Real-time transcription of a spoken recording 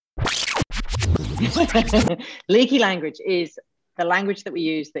Leaky language is the language that we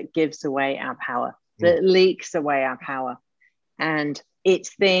use that gives away our power, that leaks away our power. And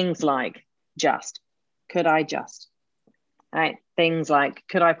it's things like just, could I just, right? Things like,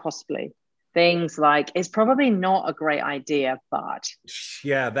 could I possibly? Things like, it's probably not a great idea, but.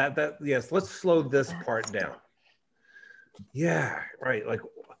 Yeah, yes, let's slow this part down. Yeah, right. Like,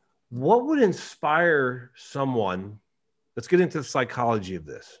 what would inspire someone? Let's get into the psychology of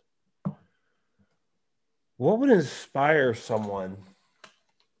this. What would inspire someone?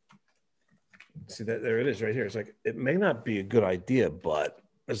 See that there it is right here. It's like, it may not be a good idea, but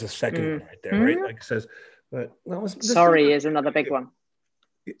there's a second one right there, right? Like it says, but no, sorry is another big one.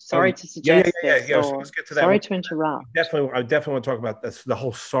 Sorry to suggest this. Yeah. So let's get to that. Sorry to interrupt. I definitely want to talk about this, the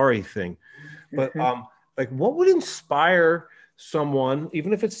whole sorry thing. But like, what would inspire someone,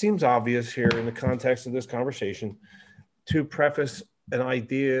 even if it seems obvious here in the context of this conversation, to preface an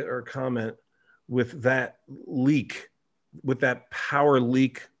idea or comment with that leak, with that power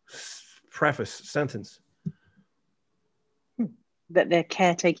leak preface sentence? That they're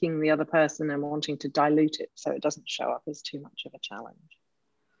caretaking the other person and wanting to dilute it so it doesn't show up as too much of a challenge.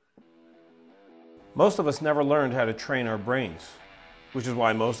 Most of us never learned how to train our brains, which is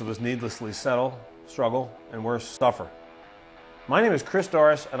why most of us needlessly settle, struggle, and worse, suffer. My name is Chris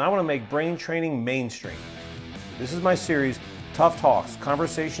Doris, and I want to make brain training mainstream. This is my series, Tough Talks,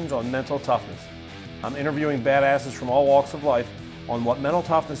 Conversations on Mental Toughness. I'm interviewing badasses from all walks of life on what mental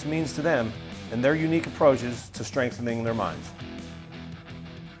toughness means to them and their unique approaches to strengthening their minds.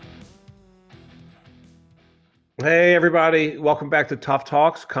 Hey everybody, welcome back to Tough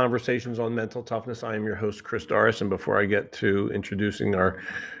Talks, Conversations on Mental Toughness. I am your host, Chris Doris, and before I get to introducing our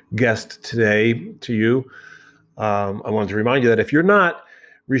guest today to you, I wanted to remind you that if you're not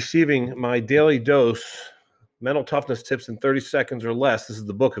receiving my daily dose, mental toughness tips in 30 seconds or less, this is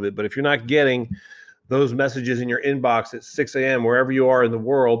the book of it, but if you're not getting those messages in your inbox at 6 a.m. wherever you are in the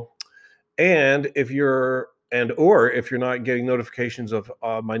world, and if you're not getting notifications of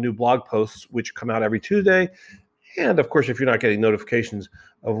my new blog posts, which come out every Tuesday, and of course, if you're not getting notifications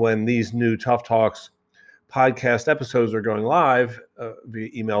of when these new Tough Talks podcast episodes are going live via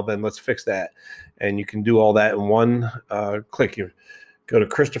email, then let's fix that. And you can do all that in one click. You go to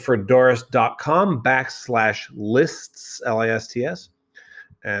christopherdoris.com/lists, LISTS.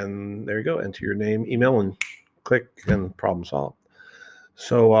 And there you go. Enter your name, email, and click, and problem solved.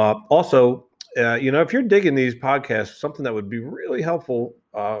 So also, if you're digging these podcasts, something that would be really helpful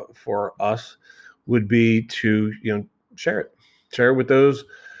for us would be to, share it with those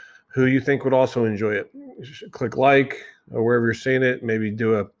who you think would also enjoy it. Click like or wherever you're seeing it. Maybe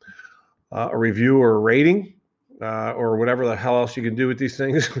do a review or a rating or whatever the hell else you can do with these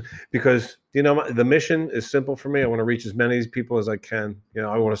things, because the mission is simple for me. I want to reach as many people as I can.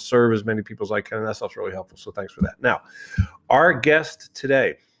 I want to serve as many people as I can, and that stuff's really helpful. So thanks for that. Now, our guest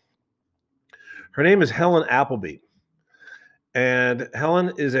today, her name is Helen Appleby. And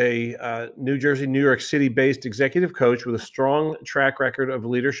Helen is a New Jersey, New York City-based executive coach with a strong track record of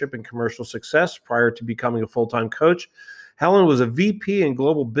leadership and commercial success. Prior to becoming a full-time coach, Helen was a VP and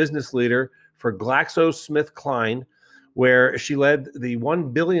global business leader for GlaxoSmithKline, where she led the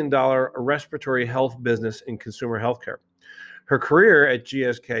 $1 billion respiratory health business in consumer healthcare. Her career at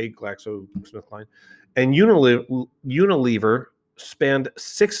GSK, GlaxoSmithKline, and Unilever spanned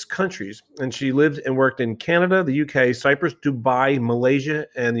 6 countries, and she lived and worked in Canada, the UK, Cyprus, Dubai, Malaysia,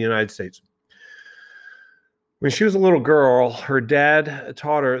 and the United States. When she was a little girl, her dad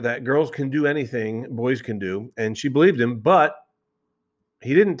taught her that girls can do anything boys can do, and she believed him, but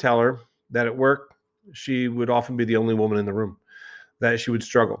he didn't tell her that at work she would often be the only woman in the room, that she would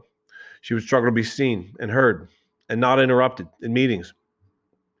struggle. She would struggle to be seen and heard and not interrupted in meetings.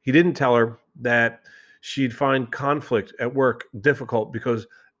 He didn't tell her that she'd find conflict at work difficult because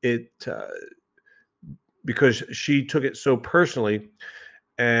she took it so personally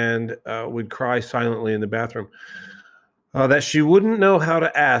and would cry silently in the bathroom. That she wouldn't know how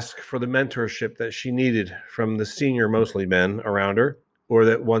to ask for the mentorship that she needed from the senior, mostly men, around her, or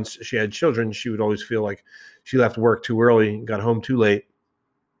that once she had children, she would always feel like she left work too early and got home too late,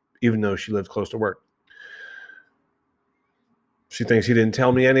 even though she lived close to work. She thinks he didn't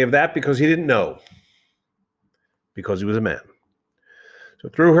tell me any of that because he didn't know, because he was a man. So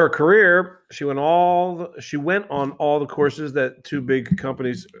through her career, she went on all the courses that 2 big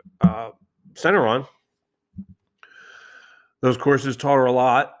companies center on. Those courses taught her a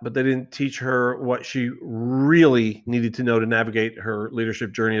lot, but they didn't teach her what she really needed to know to navigate her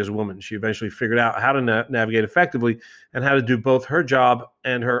leadership journey as a woman. She eventually figured out how to navigate effectively and how to do both her job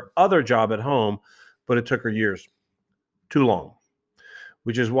and her other job at home, but it took her years. Too long.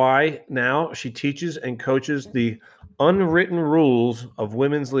 which is why now she teaches and coaches the unwritten rules of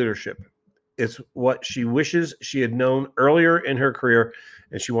women's leadership. It's what she wishes she had known earlier in her career,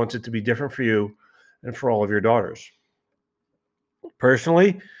 and she wants it to be different for you and for all of your daughters.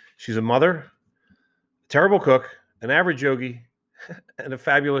 Personally, she's a mother, a terrible cook, an average yogi, and a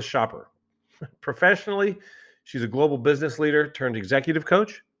fabulous shopper. Professionally, she's a global business leader turned executive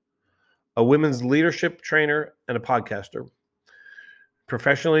coach, a women's leadership trainer, and a podcaster.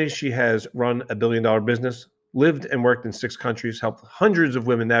 Professionally, she has run a billion-dollar business, lived and worked in 6 countries, helped hundreds of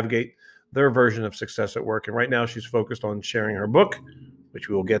women navigate their version of success at work. And right now she's focused on sharing her book, which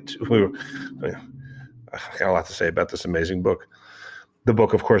we will get to. I got a lot to say about this amazing book. The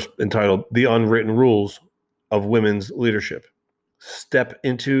book, of course, entitled The Unwritten Rules of Women's Leadership. Step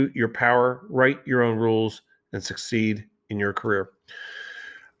into your power, write your own rules, and succeed in your career.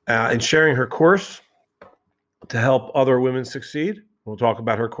 And sharing her course to help other women succeed. We'll talk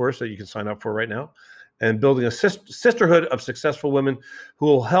about her course that you can sign up for right now. And building a sisterhood of successful women who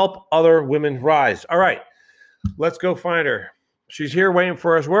will help other women rise. All right, let's go find her. She's here waiting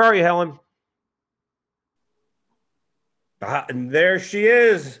for us. Where are you, Helen? And there she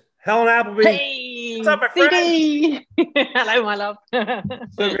is, Helen Appleby. Hey, what's up, my friend? Hello, my love.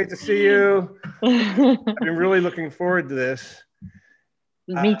 So great to see you. I've been really looking forward to this.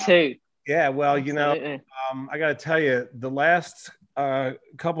 Me too. Yeah, well, Absolutely. I got to tell you, the last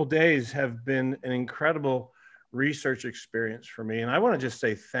couple days have been an incredible research experience for me. And I want to just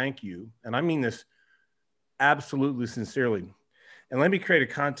say thank you. And I mean this absolutely sincerely. And let me create a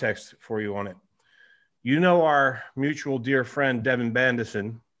context for you on it. You know our mutual dear friend, Devin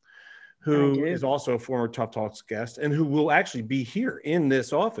Bandison, who is also a former Tough Talks guest and who will actually be here in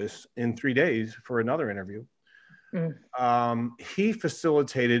this office in 3 days for another interview. He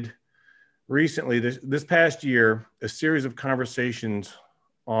facilitated recently, this past year, a series of conversations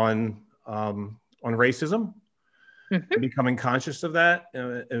on racism and becoming conscious of that.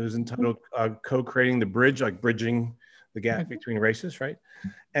 It was entitled Co-Creating the Bridge, like bridging the gap between races, right?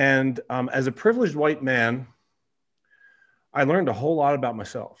 And as a privileged white man, I learned a whole lot about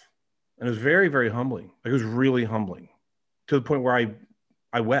myself. And it was very, very humbling. Like, it was really humbling to the point where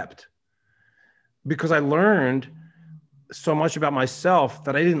I wept because I learned so much about myself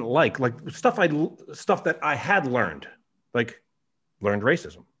that I didn't like stuff that I had learned, like learned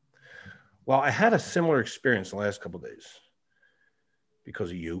racism. Well, I had a similar experience the last couple of days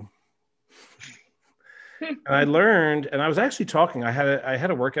because of you. And I learned, and I was actually talking, I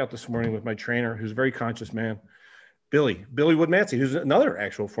had a workout this morning with my trainer, who's a very conscious man, Billy Woodmansey, who's another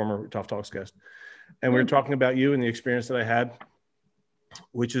actual former Tough Talks guest. And we were talking about you and the experience that I had,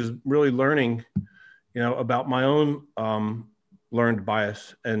 which is really learning, about my own learned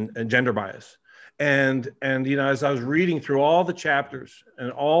bias and gender bias. And as I was reading through all the chapters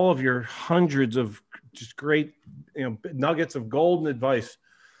and all of your hundreds of just great, nuggets of golden advice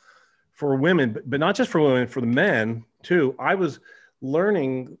for women, but not just for women, for the men too, I was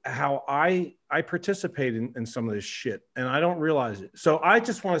learning how I participate in some of this shit and I don't realize it. So I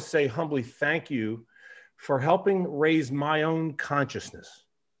just want to say humbly, thank you for helping raise my own consciousness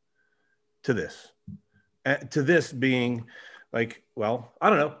to this being like, well,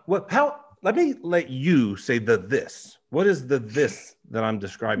 I don't know let me let you say this. What is the this that I'm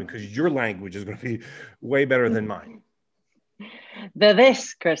describing? Because your language is going to be way better than mine.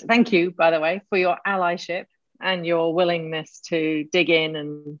 This, Chris, thank you, by the way, for your allyship and your willingness to dig in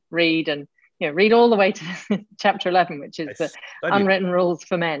and read and read all the way to chapter 11, which is the unwritten rules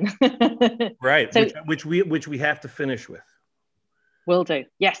for men. Right, so, which we have to finish with. Will do,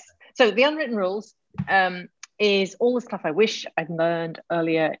 yes. So the unwritten rules is all the stuff I wish I'd learned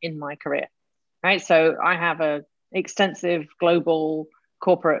earlier in my career, right? So I have a extensive global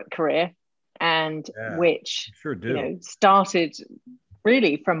corporate career, and which sure do. Started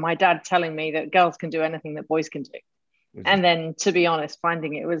really from my dad telling me that girls can do anything that boys can do. And then, to be honest,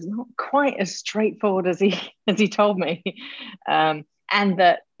 finding it was not quite as straightforward as he told me. And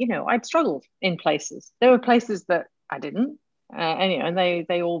that, I'd struggled in places. There were places that I didn't, and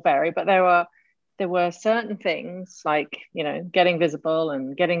they all vary, but there were certain things like, getting visible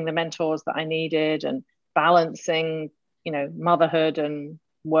and getting the mentors that I needed and balancing, motherhood and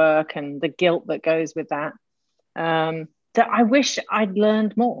work and the guilt that goes with that, that I wish I'd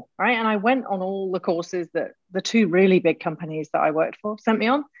learned more, right? And I went on all the courses that the 2 really big companies that I worked for sent me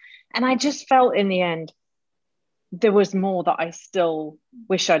on. And I just felt in the end, there was more that I still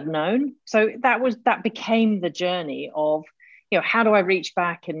wish I'd known. So that became the journey of, how do I reach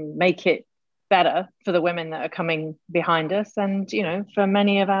back and make it better for the women that are coming behind us, and for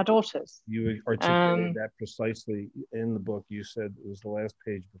many of our daughters. You articulated that precisely in the book. You said it was the last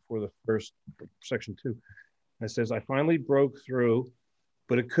page before the first section 2. It says, I finally broke through,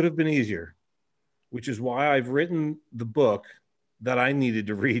 but it could have been easier, which is why I've written the book that I needed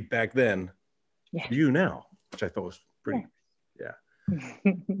to read back then for you now, which I thought was pretty,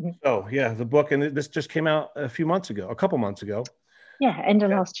 So the book, and this just came out a couple months ago. End of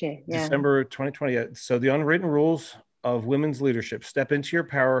last year. December 2020. So The Unwritten Rules of Women's Leadership. Step into your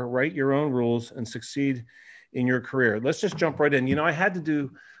power, write your own rules, and succeed in your career. Let's just jump right in.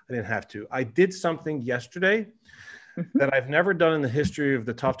 I did something yesterday that I've never done in the history of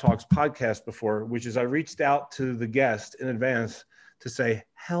the Tough Talks podcast before, which is I reached out to the guest in advance to say,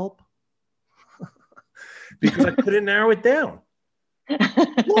 help, because I couldn't narrow it down.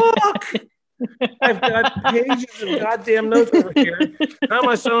 Look! I've got pages of goddamn notes over here. Now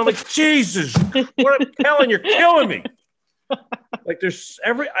my son, I'm like, Jesus, what I'm telling you're killing me. Like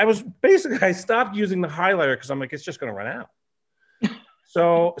I stopped using the highlighter because I'm like, it's just going to run out.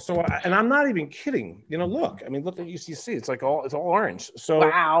 And I'm not even kidding. Look at UCC. It's all orange. So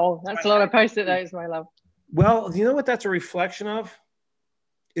wow, that's a lot of Post-it notes, my love. Well, you know what that's a reflection of?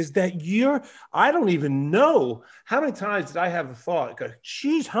 Is that I don't even know how many times did I have the thought,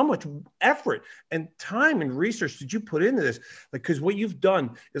 geez, how much effort and time and research did you put into this? Because what you've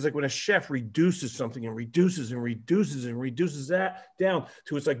done is like when a chef reduces something and reduces and reduces and reduces that down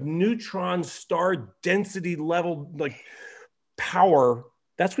to its like neutron star density level, like power.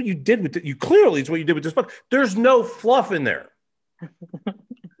 That's what you did with it. It's what you did with this book. There's no fluff in there.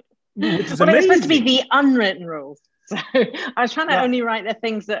 Which is amazing. It's supposed to be the unwritten rules. So I was trying to only write the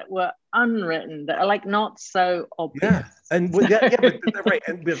things that were unwritten, that are like not so obvious. But right.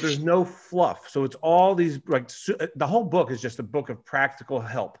 But there's no fluff. So it's all these the whole book is just a book of practical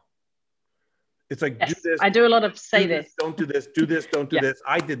help. It's like, do this. I do a lot of say this. Don't do this. Do this. Don't do this.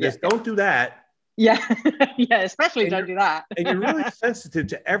 I did this. Don't do that. Yeah. Especially don't do that. And you're really sensitive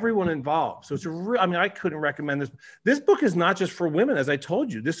to everyone involved. So it's I couldn't recommend this. This book is not just for women, as I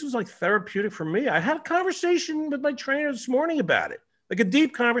told you. This is like therapeutic for me. I had a conversation with my trainer this morning about it, like a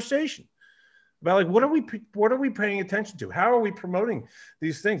deep conversation about like what are we paying attention to? How are we promoting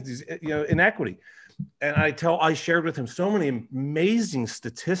these things, these inequity? And I shared with him so many amazing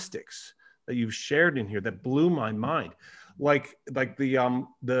statistics that you've shared in here that blew my mind. Like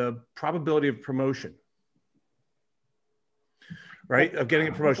the probability of promotion, right? Of getting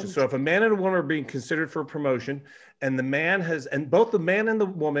a promotion. So if a man and a woman are being considered for a promotion, and both the man and the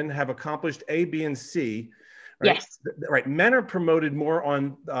woman have accomplished A, B, and C, right? Yes. Right. Men are promoted more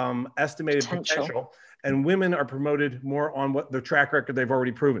on estimated potential, and women are promoted more on what the track record they've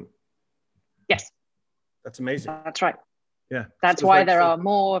already proven. Yes. That's amazing. That's right. Yeah. That's why there are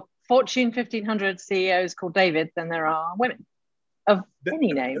more Fortune 1500 CEOs called David than there are women of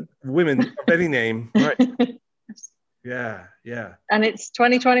any name. Women of any name, right? Yeah. And it's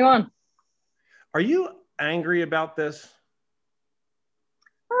 2021. Are you angry about this?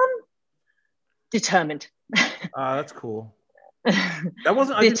 Determined. That's cool. That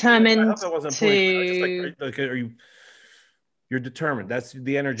wasn't determined that wasn't to. Like, you're determined. That's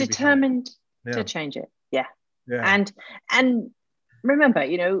the energy. Determined to change it. Yeah. And remember,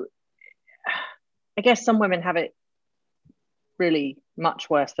 I guess some women have it really much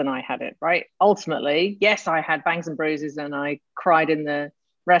worse than I had it, right? Ultimately, yes, I had bangs and bruises and I cried in the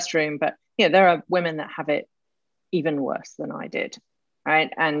restroom, but there are women that have it even worse than I did,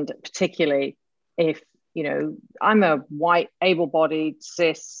 right? And particularly if, I'm a white, able-bodied,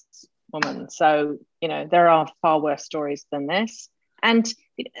 cis woman. So, there are far worse stories than this. And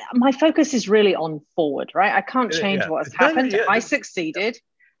my focus is really on forward, right? I can't change what has happened. I succeeded.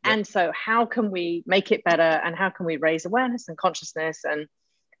 Yeah. And so how can we make it better? And how can we raise awareness and consciousness and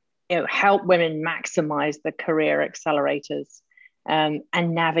help women maximize the career accelerators and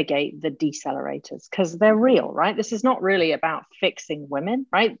navigate the decelerators? Because they're real, right? This is not really about fixing women,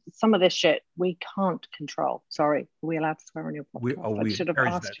 right? Some of this shit we can't control. Sorry, are we allowed to swear on your podcast? We should have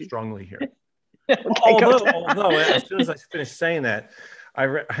asked that you strongly here. Okay, although as soon as I finished saying that,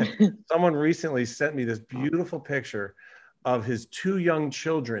 someone recently sent me this beautiful picture of his 2 young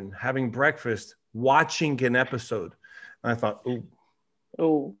children having breakfast, watching an episode. And I thought, ooh.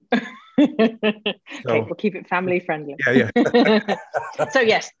 Oh. Okay, we'll keep it family friendly. Yeah. So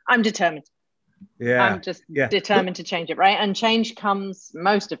yes, I'm determined. Yeah. I'm just determined to change it, right? And change comes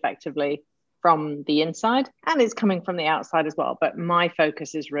most effectively from the inside, and it's coming from the outside as well. But my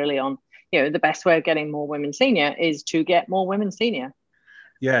focus is really on, the best way of getting more women senior is to get more women senior.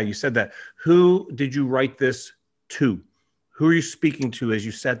 Yeah, you said that. Who did you write this to? Who are you speaking to as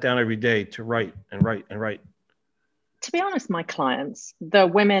you sat down every day to write and write and write? To be honest, my clients, the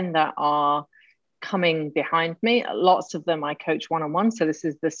women that are coming behind me, lots of them I coach one-on-one. So this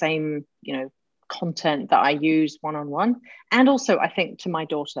is the same, content that I use one-on-one. And also I think to my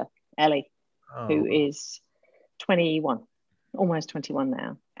daughter, Ellie, who is 21, almost 21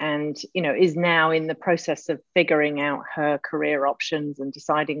 now. And, is now in the process of figuring out her career options and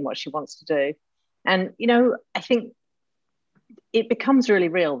deciding what she wants to do. And, I think it becomes really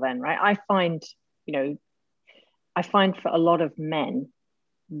real then, right? I find for a lot of men,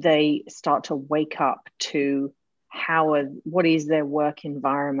 they start to wake up to what is their work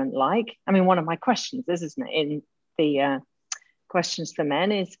environment like? I mean, one of my questions, this isn't it, in the questions for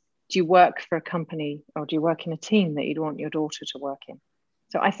men is, do you work for a company or do you work in a team that you'd want your daughter to work in?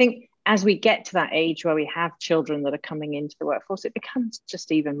 So I think as we get to that age where we have children that are coming into the workforce, it becomes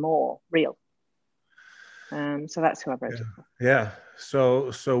just even more real. So that's who I wrote it for. Yeah.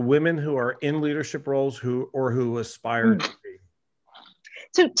 So women who are in leadership roles who aspire to be.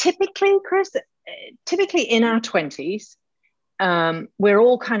 So typically, Chris, in our 20s, we're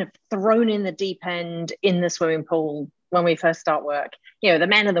all kind of thrown in the deep end in the swimming pool when we first start work. The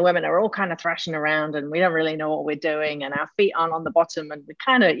men and the women are all kind of thrashing around and we don't really know what we're doing and our feet aren't on the bottom and we're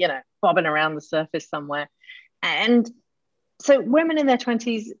kind of, bobbing around the surface somewhere. And so women in their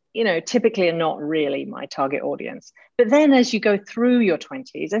 20s, typically are not really my target audience. But then as you go through your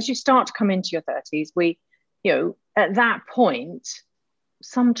 20s, as you start to come into your 30s, at that point,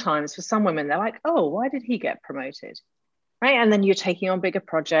 sometimes for some women, they're like, oh, why did he get promoted? Right. And then you're taking on bigger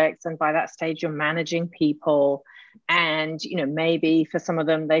projects. And by that stage, you're managing people. And, maybe for some of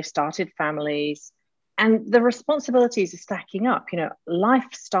them, they've started families and the responsibilities are stacking up.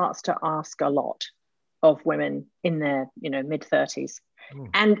 Life starts to ask a lot of women in their, mid 30s.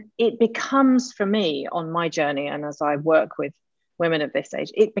 And it becomes, for me on my journey, and as I work with women of this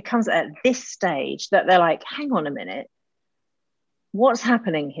age, it becomes at this stage that they're like, hang on a minute, what's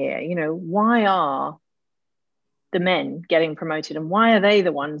happening here? Why are the men getting promoted and why are they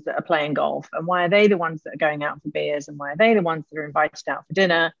the ones that are playing golf and why are they the ones that are going out for beers and why are they the ones that are invited out for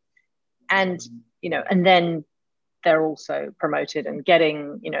dinner? And, and then they're also promoted and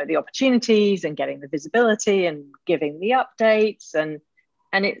getting, the opportunities and getting the visibility and giving the updates and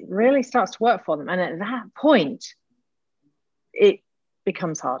it really starts to work for them. And at that point, it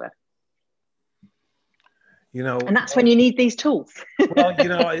becomes harder. And that's when you need these tools. Well,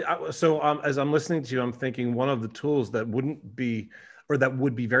 as I'm listening to you, I'm thinking one of the tools that would be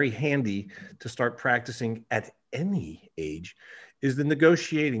very handy to start practicing at any age is the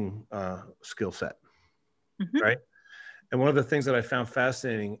negotiating skill set, right? And one of the things that I found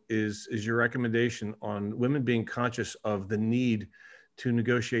fascinating is your recommendation on women being conscious of the need to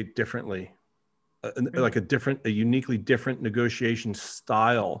negotiate differently, like a uniquely different negotiation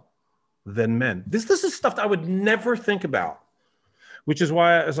style than men. This is stuff that I would never think about, which is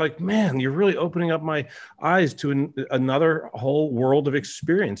why I was like, man, you're really opening up my eyes to another whole world of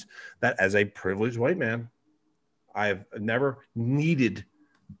experience that as a privileged white man, I have never needed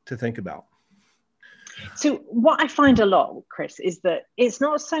to think about. So what I find a lot, Chris, is that it's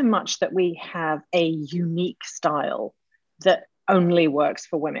not so much that we have a unique style that only works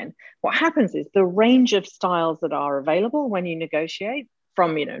for women. What happens is the range of styles that are available when you negotiate,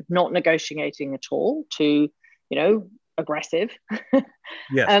 from not negotiating at all to aggressive.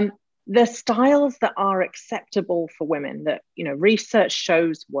 Yes. The styles that are acceptable for women that research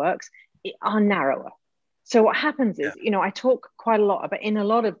shows works are narrower. So what happens is I talk quite a lot about in a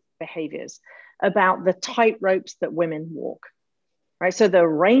lot of behaviors about the tight ropes that women walk, right? So the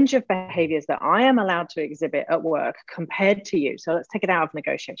range of behaviors that I am allowed to exhibit at work compared to you. So let's take it out of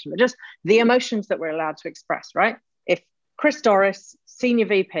negotiation, but just the emotions that we're allowed to express, right? If Chris Doris, senior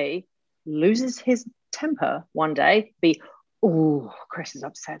VP, loses his temper one day, oh, Chris is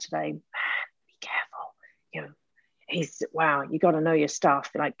upset today. Man, be careful. You got to know your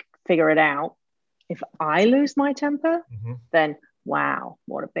stuff, like figure it out. If I lose my temper, then wow,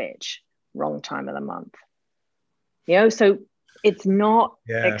 what a bitch. Wrong time of the month. So it's not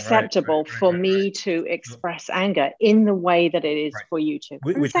acceptable for me to express anger in the way that it is for you to.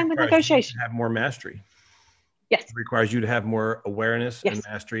 Which same with negotiation. Have more mastery. Yes. It requires you to have more awareness and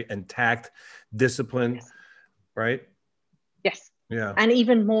mastery and tact, discipline, right? Yes. Yeah. And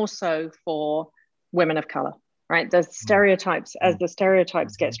even more so for women of color, right? The stereotypes, as the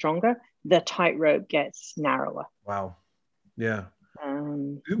stereotypes get stronger, the tightrope gets narrower. Wow. Yeah.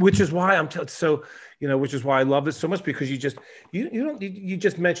 Which is why which is why I love this so much, because you just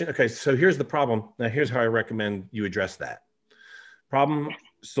mentioned, okay, so here's the problem. Now here's how I recommend you address that problem.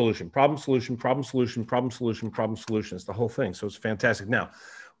 solution, problem, solution, problem, solution, problem, solution, problem, solution. It's the whole thing. So it's fantastic. Now,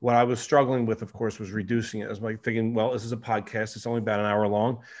 what I was struggling with, of course, was reducing it. I was like thinking, well, this is a podcast. It's only about an hour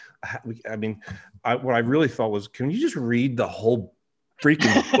long. I mean, what I really thought was, can you just read the whole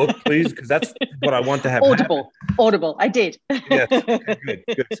freaking book, please? Because that's what I want to have. Audible. I did. Yes. Okay,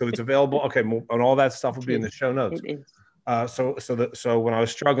 good. So it's available. Okay. And all that stuff will be in the show notes. It is. So when I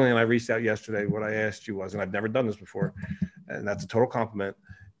was struggling and I reached out yesterday, what I asked you was, and I've never done this before, and that's a total compliment,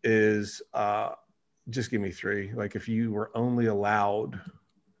 is just give me 3. Like if you were only allowed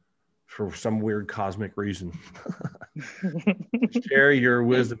for some weird cosmic reason, share your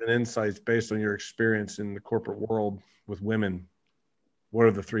wisdom and insights based on your experience in the corporate world with women, what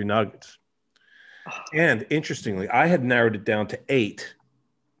are the 3 nuggets? And interestingly, I had narrowed it down to 8.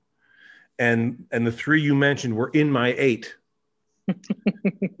 And the 3 you mentioned were in my 8.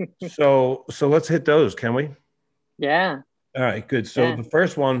 So let's hit those, can we? Yeah. All right, good. So the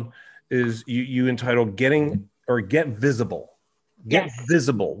first one is you entitled Get Visible. Get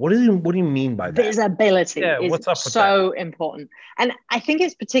visible. What do you mean by that? Visibility is what's up with so important. And I think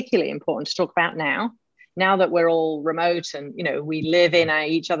it's particularly important to talk about now that we're all remote and, we live in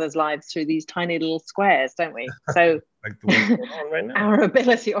each other's lives through these tiny little squares, don't we? So like the one going on right now. Our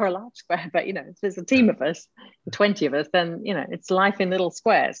ability, or a large square, but, if there's a team of us, 20 of us, then, it's life in little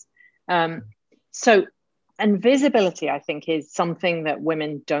squares. And visibility, I think, is something that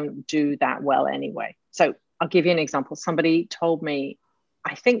women don't do that well anyway. So I'll give you an example. Somebody told me,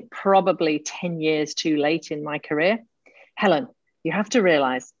 I think probably 10 years too late in my career, Helen, you have to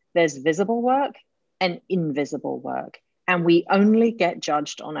realize there's visible work and invisible work, and we only get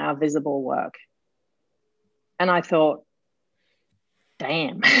judged on our visible work. And I thought,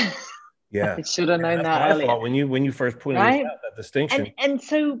 damn, yeah, I should have known that earlier. I thought when you first pointed out that distinction. And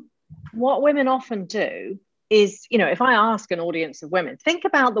so what women often do is, if I ask an audience of women, think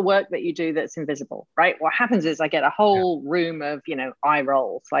about the work that you do that's invisible, right? What happens is I get a whole room of, eye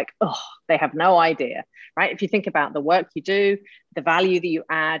rolls, like, oh, they have no idea, right? If you think about the work you do, the value that you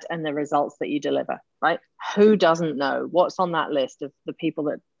add, and the results that you deliver, right? Who doesn't know what's on that list of the people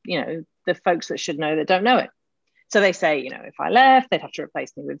that, the folks that should know that don't know it? So they say, if I left, they'd have to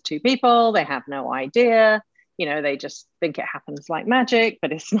replace me with 2 people. They have no idea. They just think it happens like magic,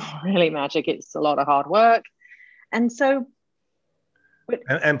 but it's not really magic. It's a lot of hard work. And so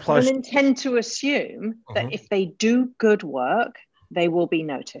and plus, women tend to assume that if they do good work, they will be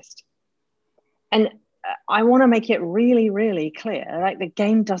noticed. And I want to make it really, really clear, like the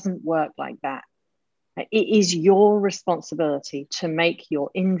game doesn't work like that. It is your responsibility to make your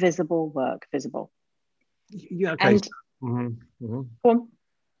invisible work visible. Yeah. Okay. And go on.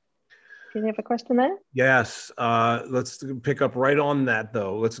 Do you have a question there? Yes. Let's pick up right on that,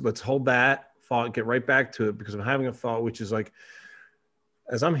 though. Let's hold that thought, get right back to it, because I'm having a thought, which is like,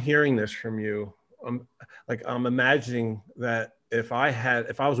 as I'm hearing this from you, I'm imagining that if I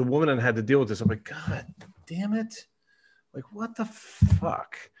was a woman and had to deal with this, I'm like, God damn it. Like, what the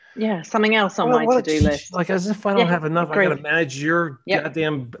fuck? Yeah, something else on my to-do list. Like, as if I don't have enough, I got to manage your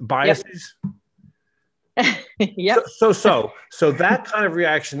goddamn biases. Yep. So that kind of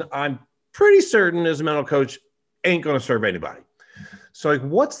reaction, I'm pretty certain as a mental coach, ain't going to serve anybody. So like,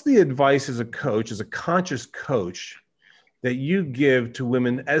 what's the advice as a coach, as a conscious coach, that you give to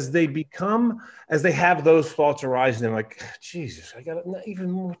women as they have those thoughts arising? And like, Jesus, I got not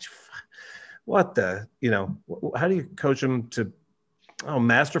even much. What the, how do you coach them to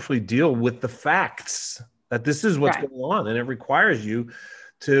masterfully deal with the facts that this is what's going on, and it requires you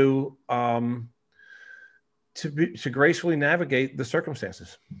to gracefully navigate the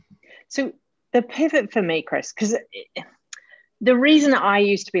circumstances? So the pivot for me, Chris, because the reason I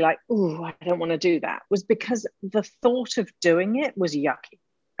used to be like, oh, I don't want to do that, was because the thought of doing it was yucky.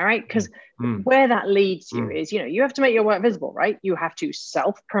 All right. Because where that leads you is, you have to make your work visible, right? You have to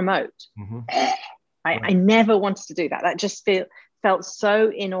self-promote. I never wanted to do that. That just felt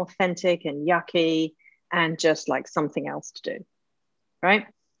so inauthentic and yucky and just like something else to do. Right.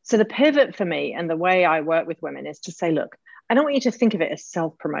 So the pivot for me and the way I work with women is to say, look, I don't want you to think of it as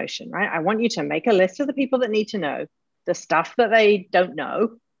self-promotion, right? I want you to make a list of the people that need to know the stuff that they don't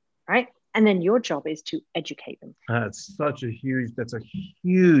know, right? And then your job is to educate them. That's a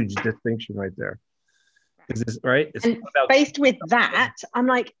huge distinction right there. Is this right? It's and faced with that, I'm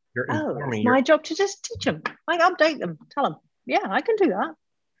like, it's my job to just teach them, like update them, tell them, yeah, I can do that.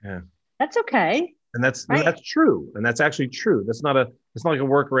 Yeah. That's okay. And that's true. And that's actually true. It's not like a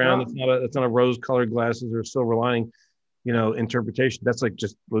workaround. It's not a rose-colored glasses or silver lining, interpretation. That's like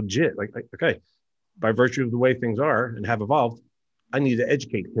just legit. Like, okay, by virtue of the way things are and have evolved, I need to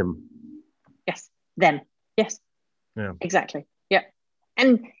educate him. Yes. Them. Yes. Yeah. Exactly. Yeah.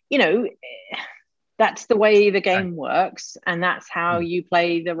 And, you know, that's the way the game works, and that's how you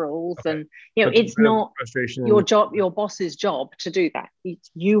play the rules. Okay. And, you know, it's not your job, your boss's job to do that.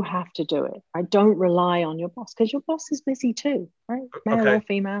 You have to do it. I don't rely on your boss, because your boss is busy too, right? Male or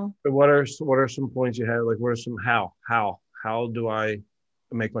female. But what are some points you have? Like, what are some, how do I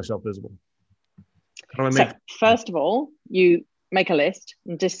make myself visible? So first of all, you make a list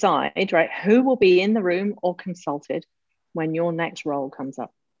and decide, right, who will be in the room or consulted when your next role comes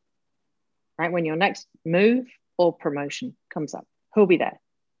up, right? When your next move or promotion comes up, who'll be there,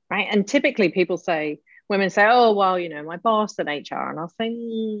 right? And typically women say, oh, well, you know, my boss and HR. And I'll say,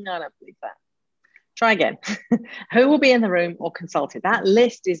 I don't believe that. Try again. Who will be in the room or consulted? That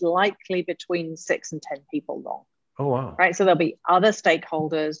list is likely between 6 and 10 people long. Oh, wow. Right. So there'll be other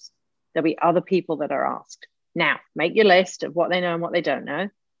stakeholders. There'll be other people that are asked. Now, make your list of what they know and what they don't know.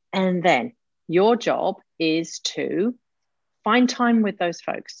 And then your job is to find time with those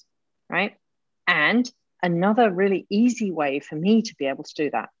folks, right? And another really easy way for me to be able to do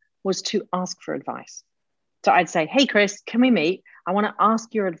that was to ask for advice. So I'd say, hey, Chris, can we meet? I want to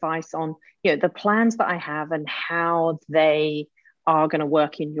ask your advice on, you know, the plans that I have and how they are going to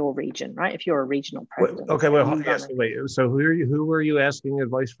work in your region, right? If you're a regional president. Wait. So who were you asking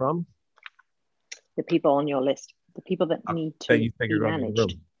advice from? The people on your list, the people that need to be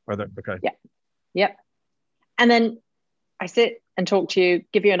managed. Okay. Yeah. Yep. And then I sit and talk to you,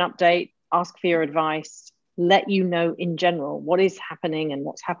 give you an update, ask for your advice, let you know in general what is happening and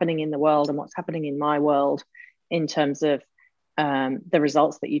what's happening in the world and what's happening in my world in terms of the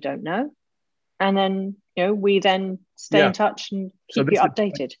results that you don't know. And then, you know, we then stay in touch and keep you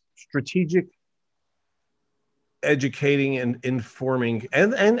updated. Strategic educating and informing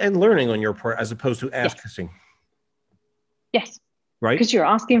and learning on your part, as opposed to asking. Yes. Right. Because you're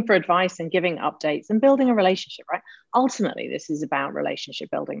asking for advice and giving updates and building a relationship, right? Ultimately, this is about relationship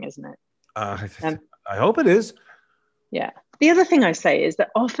building, isn't it? I hope it is. Yeah. The other thing I say is that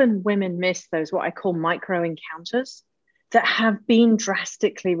often women miss those, what I call micro encounters, that have been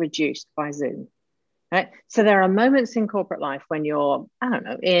drastically reduced by Zoom, right? So there are moments in corporate life when you're, I don't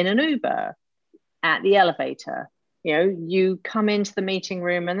know, in an Uber, at the elevator, you know, you come into the meeting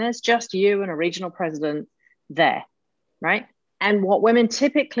room and there's just you and a regional president there, right? And what women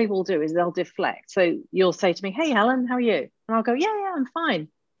typically will do is they'll deflect. So you'll say to me, hey, Helen, how are you? And I'll go, yeah, I'm fine.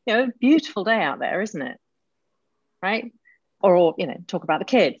 You know, beautiful day out there, isn't it? Right? Or, you know, talk about the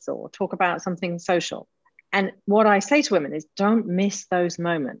kids or talk about something social. And what I say to women is don't miss those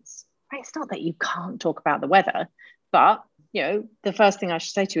moments. Right? It's not that you can't talk about the weather, but, you know, the first thing I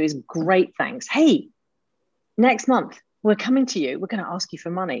should say to you is great, thanks. Hey, next month, we're coming to you. We're going to ask you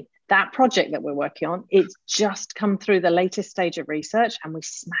for money. That project that we're working on, it's just come through the latest stage of research and we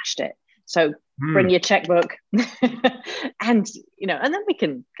smashed it. So bring your checkbook and, you know, and then we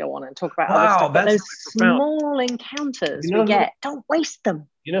can go on and talk about other stuff. But those really small encounters we get, don't waste them.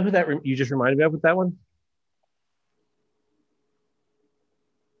 You know who that you just reminded me of with that one?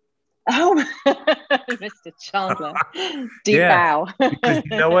 Oh, Mr. Chandler. Deep bow. Because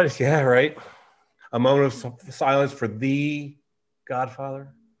you know what? Yeah, right. A moment of silence for the Godfather of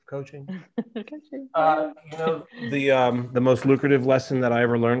coaching. You know, the most lucrative lesson that I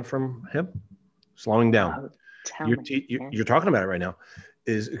ever learned from him, slowing down. You're talking about it right now,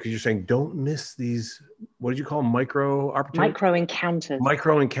 is because you're saying don't miss these. What did you call them? Micro opportunities?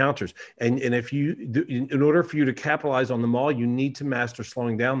 Micro encounters. And if you do, in order for you to capitalize on them all, you need to master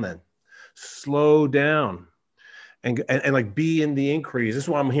slowing down. Then slow down. And like be in the inquiries. This is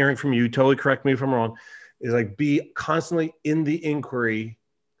what I'm hearing from you. Totally correct me if I'm wrong. Is like be constantly in the inquiry.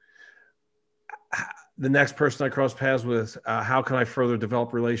 The next person I cross paths with, how can I further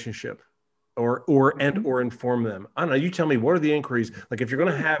develop relationship, or inform them? I don't know. You tell me, what are the inquiries? Like if you're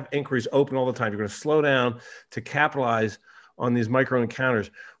going to have inquiries open all the time, you're going to slow down to capitalize on these micro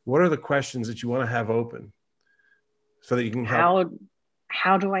encounters. What are the questions that you want to have open so that you can help?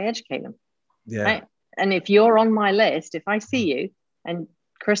 How do I educate them? Yeah. Right? And if you're on my list, if I see you and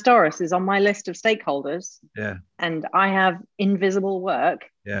Chris Doris is on my list of stakeholders, and I have invisible work,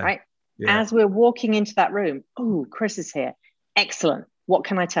 right? Yeah. As we're walking into that room, oh, Chris is here. Excellent. What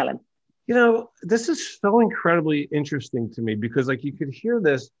can I tell him? You know, this is so incredibly interesting to me because like you could hear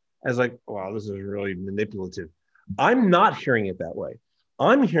this as like, wow, this is really manipulative. I'm not hearing it that way.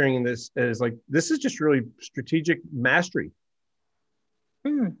 I'm hearing this as like, this is just really strategic mastery.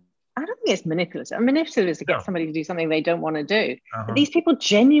 I don't think it's manipulative. Manipulative is to get somebody to do something they don't want to do. But these people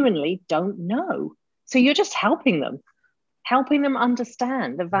genuinely don't know. So you're just helping them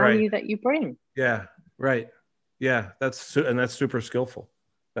understand the value that you bring. Yeah, right. Yeah, that's super skillful.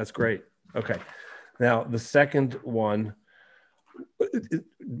 That's great. Okay. Now, the second one,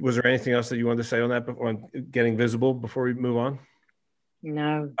 Was there anything else that you wanted to say on that before, on getting visible, before we move on?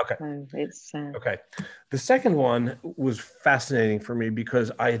 No. Okay. No, it's Okay. The second one was fascinating for me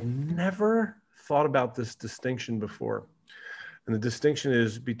because I had never thought about this distinction before. And the distinction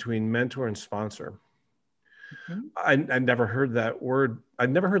is between mentor and sponsor. mhm. I never heard that word.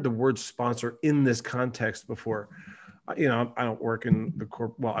 I'd never heard the word sponsor in this context before. You know, I don't work in the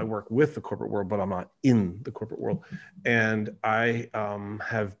well, I work with the corporate world, but I'm not in the corporate world. And I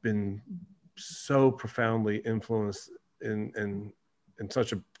have been so profoundly influenced in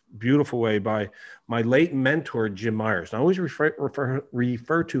such a beautiful way by my late mentor, Jim Myers. And I always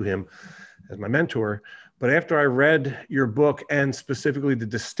refer to him as my mentor. But after I read your book, and specifically the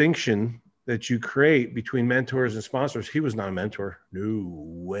distinction that you create between mentors and sponsors, he was not a mentor. No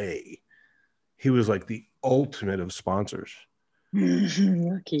way. He was like the ultimate of sponsors.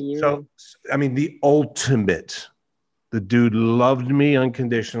 Lucky you. So, I mean, the ultimate. The dude loved me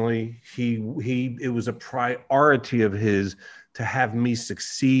unconditionally. It was a priority of his to have me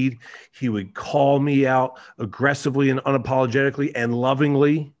succeed. He would call me out aggressively and unapologetically and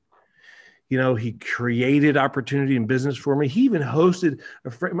lovingly. You know, he created opportunity in business for me. He even hosted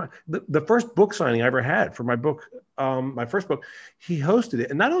the first book signing I ever had for my book, my first book. He hosted it.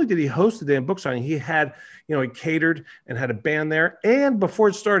 And not only did he host the damn book signing, he had, you know, he catered and had a band there. And before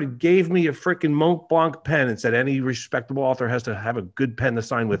it started, gave me a freaking Mont Blanc pen and said, any respectable author has to have a good pen to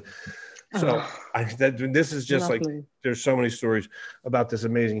sign with. So this is just lovely. Like, there's so many stories about this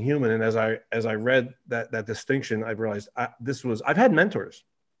amazing human. And as I read that distinction, I realized I've had mentors,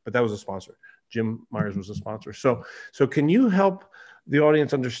 but that was a sponsor. Jim Myers was a sponsor. So can you help the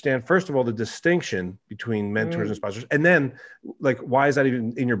audience understand, first of all, the distinction between mentors and sponsors, and then, like, why is that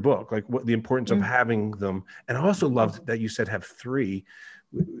even in your book? Like, what the importance of having them? And I also loved that you said have three.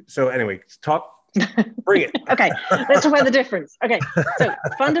 So anyway, bring it. Okay, let's talk about the difference. Okay, so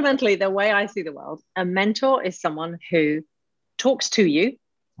fundamentally, the way I see the world, a mentor is someone who talks to you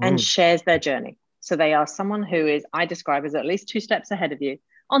and shares their journey. So they are someone who I describe as at least 2 steps ahead of you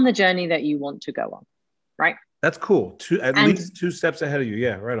on the journey that you want to go on, right? That's cool. At least 2 steps ahead of you.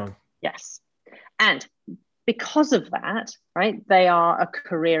 Yeah, right on. Yes. And because of that, right, they are a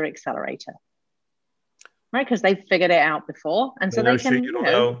career accelerator, right? Because they've figured it out before. And so they can, you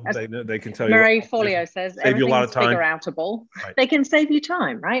know, they can tell you. Marie Forleo says, everything's figure-outable. Right. They can save you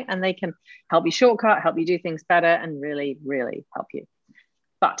time, right? And they can help you shortcut, help you do things better, and really, really help you.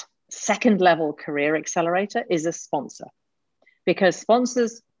 But second level career accelerator is a sponsor, because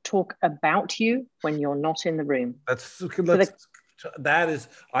sponsors talk about you when you're not in the room. I circled that.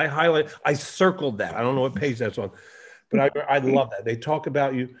 I don't know what page that's on, but I love that. They talk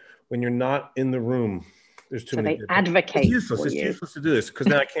about you when you're not in the room. There's too many. They advocate. It's useless to do this because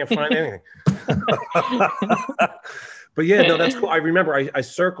then I can't find anything. But yeah, no, that's cool. I remember I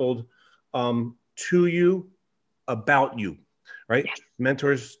circled to you, about you. Right? Yes.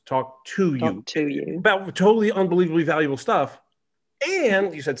 Mentors talk to you about totally unbelievably valuable stuff.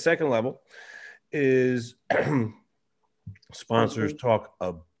 And you said second level is sponsors talk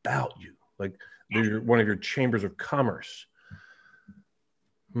about you, like they're one of your chambers of commerce.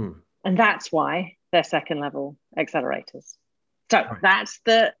 And that's why they're second level accelerators. So that's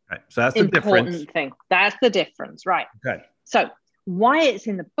the important thing. That's the difference, right? Okay. So why it's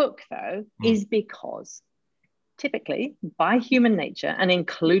in the book, though, is because typically, by human nature, and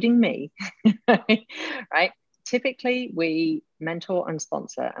including me, right? Typically, we mentor and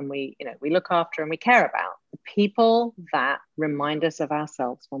sponsor, and we look after and we care about the people that remind us of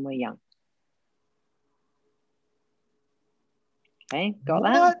ourselves when we're young. Okay, got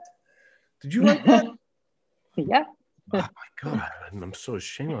that? Did you write that? Yeah. Oh my God, I'm so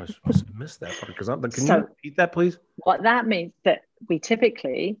ashamed. I must have missed that part. Can you repeat that, please? What that means that we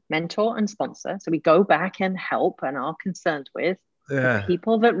typically mentor and sponsor. So we go back and help and are concerned with the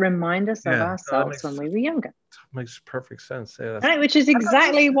people that remind us of ourselves when we were younger. Makes perfect sense. Yeah, right, which is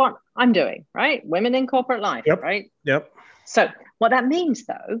exactly what I'm doing, right? Women in corporate life, right? Yep. So what that means,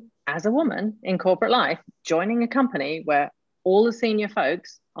 though, as a woman in corporate life, joining a company where all the senior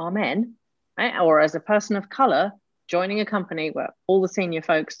folks are men, right? Or as a person of color, joining a company where all the senior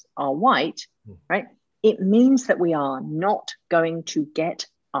folks are white, right? It means that we are not going to get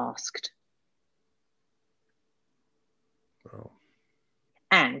asked. Oh.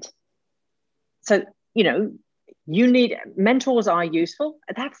 And so, mentors are useful.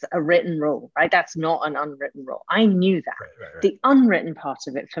 That's a written rule, right? That's not an unwritten rule. I knew that. Right. The unwritten part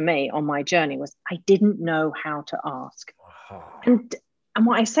of it for me on my journey was I didn't know how to ask. And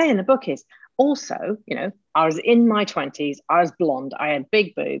what I say in the book is also, I was in my 20s, I was blonde, I had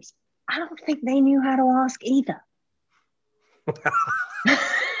big boobs. I don't think they knew how to ask either.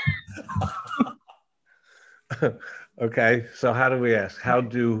 Okay, so how do we ask? How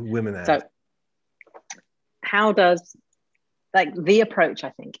do women ask? So how does, like, the approach,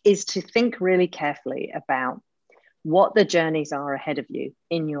 I think, is to think really carefully about what the journeys are ahead of you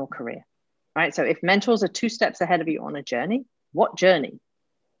in your career, right? So if mentors are 2 steps ahead of you on a journey, what journey,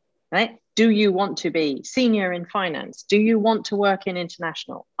 right? Do you want to be senior in finance? Do you want to work in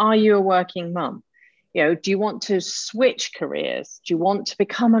international? Are you a working mum? You know, do you want to switch careers? Do you want to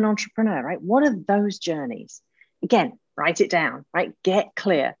become an entrepreneur, right? What are those journeys? Again, write it down, right? Get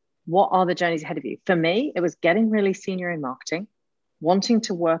clear. What are the journeys ahead of you? For me, it was getting really senior in marketing, wanting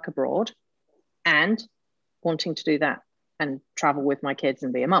to work abroad, and wanting to do that and travel with my kids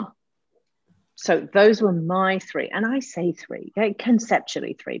and be a mum. So those were my 3. And I say 3, okay?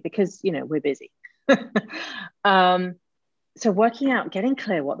 Conceptually 3, because, you know, we're busy. So working out, getting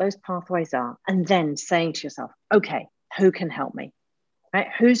clear what those pathways are, and then saying to yourself, okay, who can help me, right?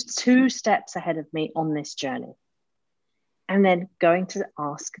 Who's 2 steps ahead of me on this journey? And then going to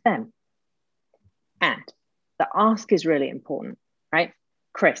ask them. And the ask is really important, right?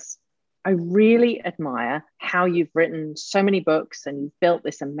 Chris, I really admire how you've written so many books and you've built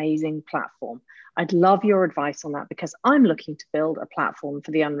this amazing platform. I'd love your advice on that, because I'm looking to build a platform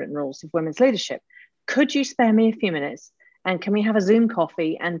for the unwritten rules of women's leadership. Could you spare me a few minutes, and can we have a Zoom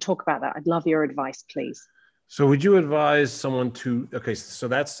coffee and talk about that? I'd love your advice, please. So would you advise someone to, okay, so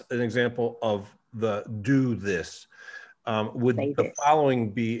that's an example of the do this. Would the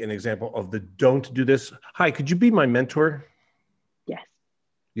following be an example of the don't do this? Hi, could you be my mentor? Yes.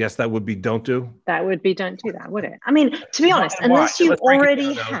 Yes, that would be don't do. That would be don't do that, would it? I mean, to be honest, unless you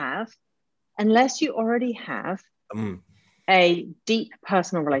already have a deep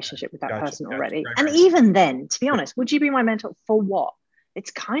personal relationship with that person already. And even then, to be honest, would you be my mentor for what?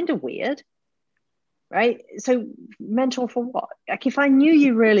 It's kind of weird, right? So mentor for what? Like, if I knew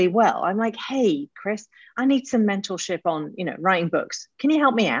you really well, I'm like, hey, Chris, I need some mentorship on, you know, writing books. Can you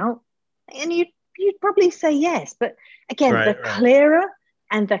help me out? And you'd probably say yes. But again, the clearer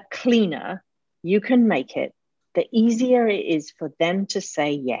and the cleaner you can make it, the easier it is for them to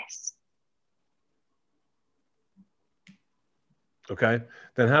say yes. Okay.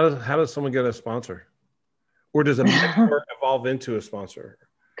 Then how does someone get a sponsor? Or does a mentor evolve into a sponsor?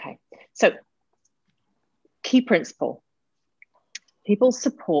 Okay. So key principle. People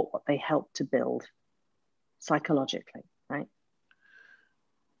support what they help to build psychologically, right?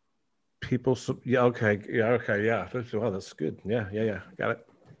 People, yeah, okay. Well, that's good. Yeah. Got it.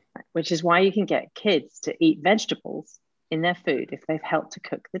 Which is why you can get kids to eat vegetables in their food if they've helped to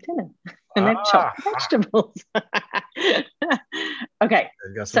cook the dinner and they've chopped vegetables. Okay,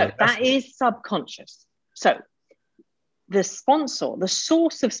 so that is subconscious. So the sponsor, the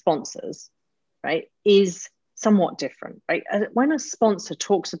source of sponsors, right, is somewhat different, right? When a sponsor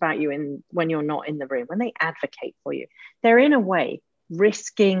talks about you when you're not in the room, when they advocate for you, they're in a way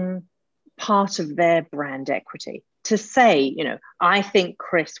risking part of their brand equity to say, you know, I think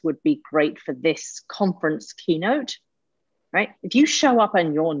Chris would be great for this conference keynote, right? If you show up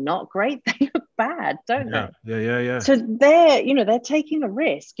and you're not great, they look bad, don't they? Yeah. So they're taking a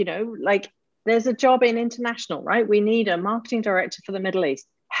risk, you know, like there's a job in international, right? We need a marketing director for the Middle East.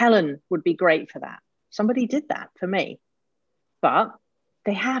 Helen would be great for that. Somebody did that for me, but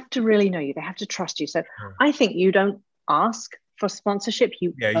they have to really know you. They have to trust you. So I think you don't ask for sponsorship,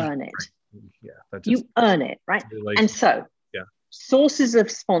 you earn it. You earn it, right? And so sources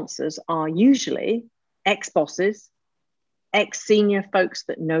of sponsors are usually ex-bosses, ex-senior folks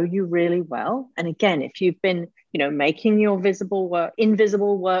that know you really well. And again, if you've been, you know, making your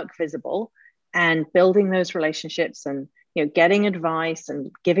invisible work visible and building those relationships and, you know, getting advice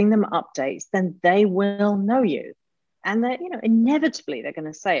and giving them updates, then they will know you. And they're, you know, inevitably they're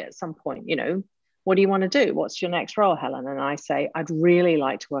going to say at some point, you know, what do you want to do? What's your next role, Helen? And I say, I'd really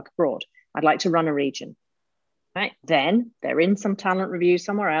like to work abroad. I'd like to run a region, right? Then they're in some talent review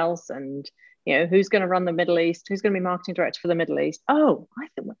somewhere else. And, you know, who's going to run the Middle East? Who's going to be marketing director for the Middle East? Oh, I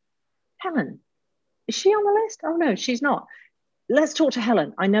think, Helen, is she on the list? Oh, no, she's not. Let's talk to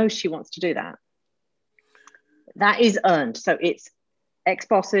Helen. I know she wants to do that. That is earned. So it's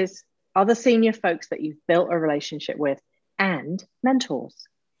ex-bosses, other senior folks that you've built a relationship with, and mentors.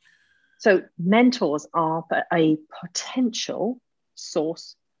 So mentors are a potential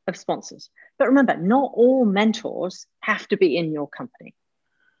source of sponsors. But remember, not all mentors have to be in your company,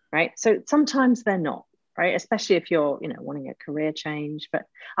 right? So sometimes they're not, right? Especially if you're, you know, wanting a career change. But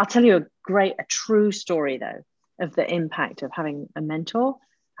I'll tell you a true story though, of the impact of having a mentor.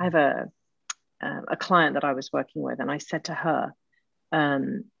 I have a client that I was working with, and I said to her,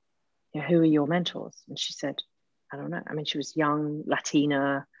 who are your mentors? And she said, I don't know. I mean, she was young,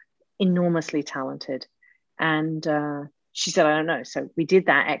 Latina, enormously talented. And she said, I don't know. So we did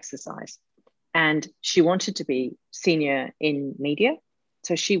that exercise. And she wanted to be senior in media.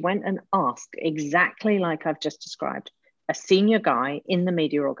 So she went and asked, exactly like I've just described, a senior guy in the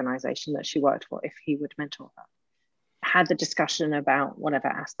media organization that she worked for if he would mentor her. Had the discussion about whatever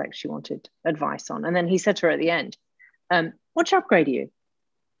aspect she wanted advice on. And then he said to her at the end, what job grade are you?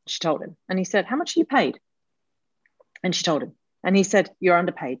 She told him. And he said, how much are you paid? And she told him. And he said, you're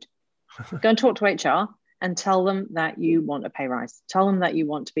underpaid. Go and talk to HR and tell them that you want a pay rise. Tell them that you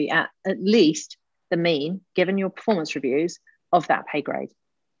want to be at least the mean, given your performance reviews, of that pay grade.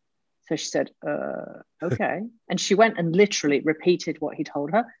 So she said, okay. And she went and literally repeated what he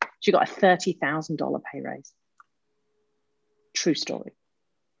told her. She got a $30,000 pay raise. True story.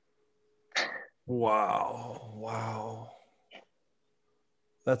 Wow. Wow.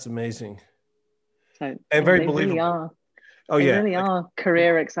 That's amazing. So and very they believable. Really are. Oh they yeah. really are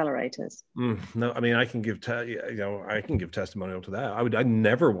career accelerators. No, I mean, I can give, I can give testimonial to that. I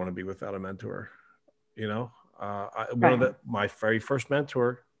never want to be without a mentor. My very first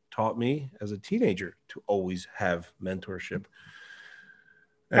mentor taught me as a teenager to always have mentorship.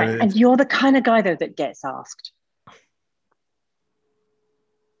 And you're the kind of guy though that gets asked.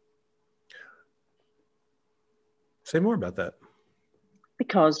 Say more about that.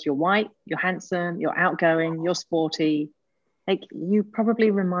 Because you're white, you're handsome, you're outgoing, you're sporty. Like, you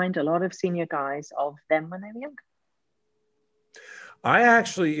probably remind a lot of senior guys of them when they were younger. I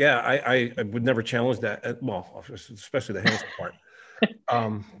actually, I would never challenge that. Well, especially the handsome part.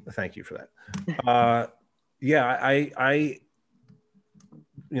 Thank you for that. I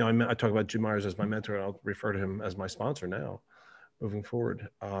talk about Jim Myers as my mentor, and I'll refer to him as my sponsor now, moving forward.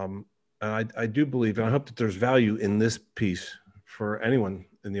 And I do believe, and I hope that there's value in this piece for anyone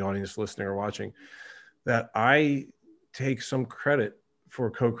in the audience listening or watching, that I take some credit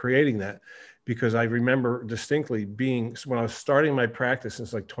for co-creating that, because I remember distinctly when I was starting my practice,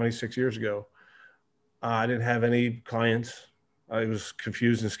 since like 26 years ago, I didn't have any clients. I was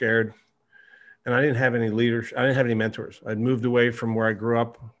confused and scared, and I didn't have any leaders. I didn't have any mentors. I'd moved away from where I grew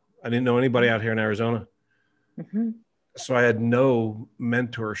up. I didn't know anybody out here in Arizona. Mm-hmm. So I had no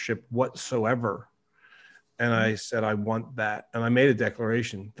mentorship whatsoever. And I said, I want that. And I made a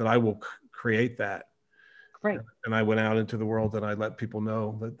declaration that I will create that. Great. And I went out into the world and I let people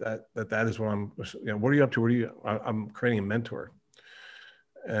know that is what I'm, what are you up to? I'm creating a mentor.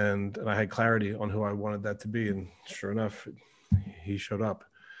 And I had clarity on who I wanted that to be. And sure enough, he showed up.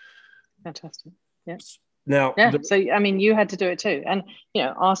 Fantastic. Yes. Now, so, I mean, you had to do it too. And,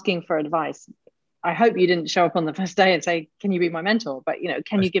 asking for advice. I hope you didn't show up on the first day and say, can you be my mentor? But,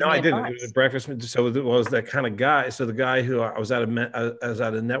 can you give me advice? No, I didn't. It was breakfast. So it was that kind of guy. So the guy who I was at a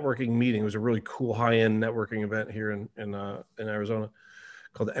networking meeting. It was a really cool high-end networking event here in Arizona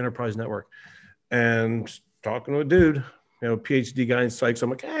called the Enterprise Network. And talking to a dude, PhD guy in psych. So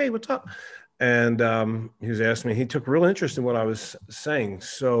I'm like, hey, what's up? And he was asking me, he took real interest in what I was saying.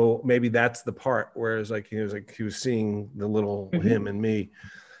 So maybe that's the part where he was seeing the little him and me.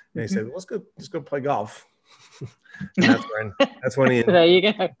 And he said, let's go play golf. And that's when he, there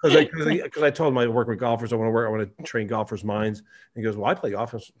you go. Because I told him I work with golfers. I want to train golfers' minds. And he goes, well, I play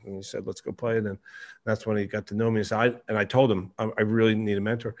golf. And he said, let's go play. And then that's when he got to know me. So I told him, I really need a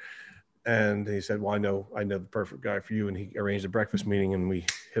mentor. And he said, well, I know the perfect guy for you. And he arranged a breakfast meeting and we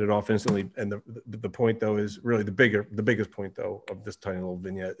hit it off instantly. And the point though, is really the biggest point though, of this tiny little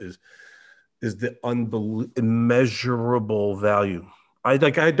vignette is the immeasurable value. I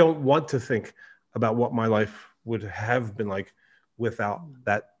don't want to think about what my life would have been like without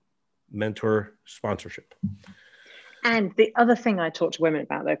that mentor sponsorship. And the other thing I talk to women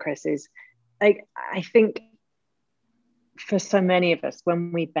about though, Chris, is I think for so many of us,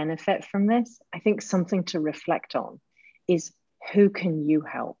 when we benefit from this, I think something to reflect on is, who can you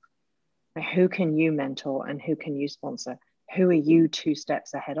help? Who can you mentor and who can you sponsor? Who are you 2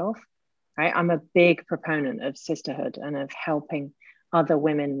 steps ahead of? Right? I'm a big proponent of sisterhood and of helping other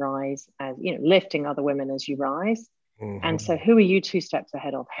women rise, as lifting other women as you rise. Mm-hmm. And so who are you 2 steps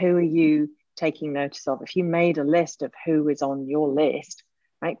ahead of? Who are you taking notice of? If you made a list of who is on your list,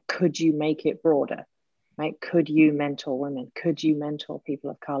 right, could you make it broader? Right? Could you mentor women? Could you mentor people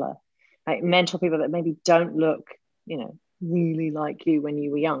of color? Right? Mentor people that maybe don't look, really like you when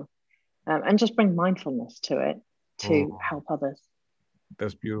you were young, and just bring mindfulness to it to help others.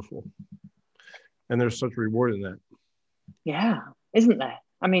 That's beautiful. And there's such reward in that. Yeah, isn't there?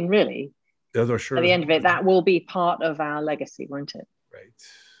 I mean, really, sure. At the end of it, that will be part of our legacy, won't it?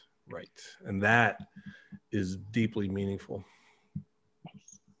 Right. And that is deeply meaningful.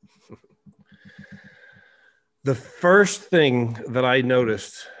 The first thing that I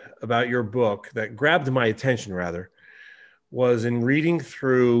noticed about your book that grabbed my attention, rather, was in reading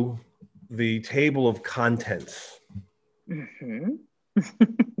through the table of contents. Mm-hmm.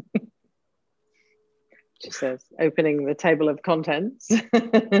 She says, opening the table of contents.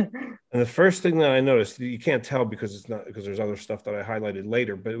 And the first thing that I noticed, you can't tell because there's other stuff that I highlighted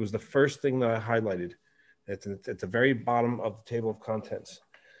later, but it was the first thing that I highlighted. It's at the very bottom of the table of contents.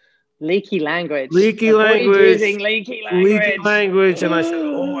 Leaky language. Leaky Avoid language. using leaky language. Leaky language. And I said,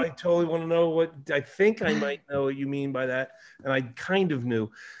 oh, I totally want to know what, I think I might know what you mean by that. And I kind of knew.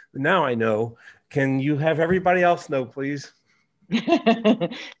 But now I know. Can you have everybody else know, please?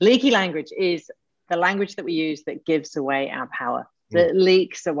 Leaky language is the language that we use that gives away our power, that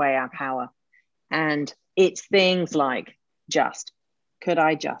leaks away our power. And it's things like just, could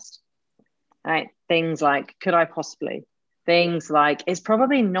I just, right? Things like, could I possibly? Things like, it's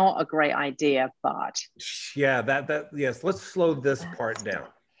probably not a great idea, but. Yeah, yes, let's slow this part down.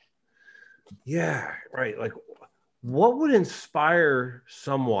 Yeah, right. Like, what would inspire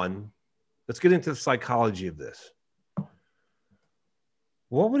someone? Let's get into the psychology of this.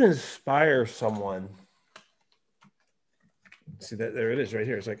 What would inspire someone? See that there it is right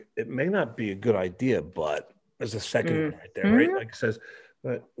here. It's like, it may not be a good idea, but there's a second one right there, right? Like it says,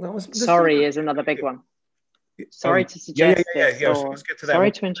 but no, sorry is another big one. Sorry to suggest this. Yeah. Let's get to that.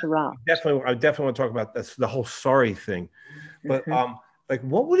 Sorry to interrupt. I definitely want to talk about this, the whole sorry thing. But like,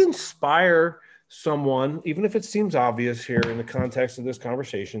 what would inspire someone, even if it seems obvious here in the context of this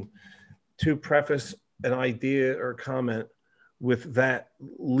conversation, to preface an idea or comment with that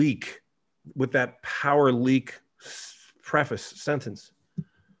leak, with that power leak preface sentence?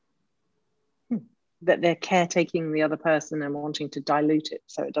 That they're caretaking the other person and wanting to dilute it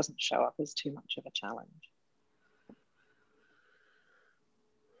so it doesn't show up as too much of a challenge.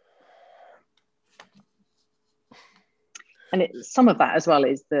 And some of that as well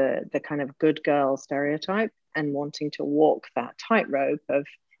is the kind of good girl stereotype and wanting to walk that tightrope of,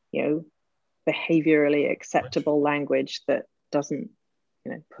 behaviorally acceptable language that doesn't,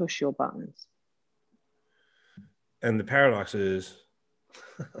 push your buttons. And the paradox is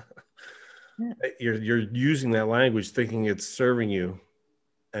you're using that language thinking it's serving you,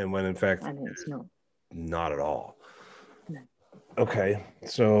 and when in fact it's not at all. No. Okay,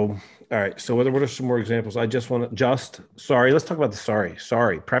 so all right, so what are some more examples? I just want to sorry. Let's talk about the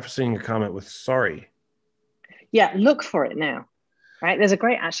sorry. Prefacing a comment with sorry. Yeah, look for it now, right? There's a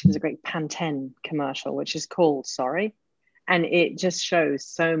great Pantene commercial which is called Sorry, and it just shows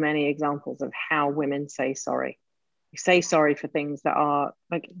so many examples of how women say sorry. You say sorry for things that are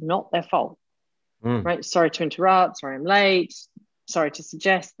like not their fault, right? Sorry to interrupt. Sorry, I'm late. Sorry to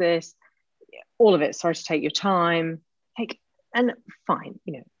suggest this. All of it. Sorry to take your time. And fine,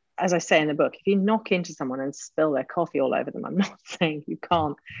 as I say in the book, if you knock into someone and spill their coffee all over them, I'm not saying you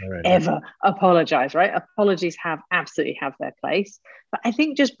can't ever apologize, right? Apologies absolutely have their place, but I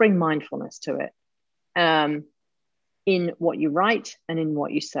think just bring mindfulness to it in what you write and in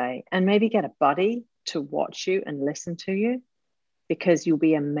what you say, and maybe get a buddy to watch you and listen to you, because you'll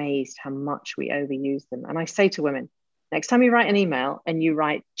be amazed how much we overuse them. And I say to women, next time you write an email and you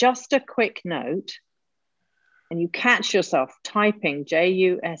write just a quick note, and you catch yourself typing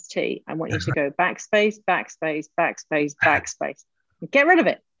JUST, I want you to go backspace, backspace, backspace, backspace. Get rid of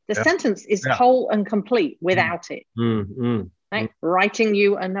it. The sentence is whole and complete without it. Right? Writing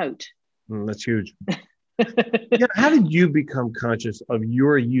you a note. That's huge. How did you become conscious of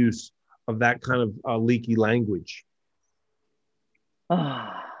your use of that kind of leaky language?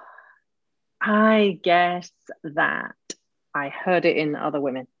 I guess that I heard it in other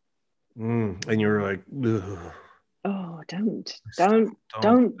women. And you were like, ugh. Oh, don't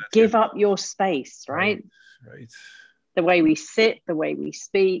give up your space, right? Right. The way we sit, the way we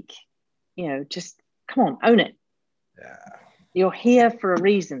speak, just come on, own it. Yeah. You're here for a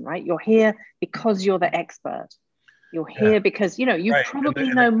reason, right? You're here because you're the expert. You're here because, you probably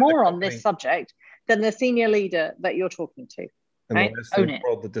know more on this subject than the senior leader that you're talking to. And right? the last thing in the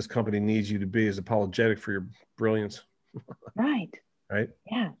world that this company needs you to be is apologetic for your brilliance. Right. Right.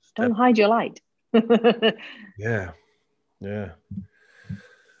 Yeah. Don't hide your light. Yeah.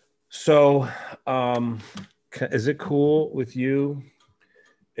 So, is it cool with you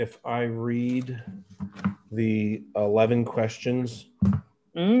if I read the 11 questions?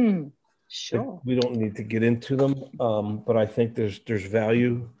 Sure. We don't need to get into them, but I think there's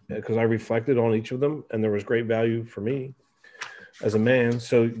value because I reflected on each of them, and there was great value for me as a man.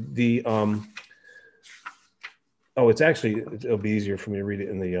 So the it'll be easier for me to read it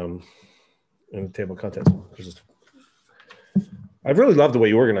in the table of contents. I really love the way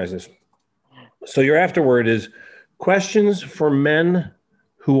you organize this. So your afterword is questions for men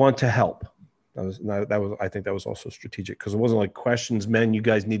who want to help. I think that was also strategic because it wasn't like questions men you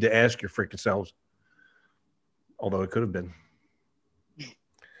guys need to ask your freaking selves. Although it could have been.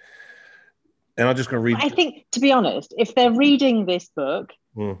 And I'm just going to read. I think, to be honest, if they're reading this book,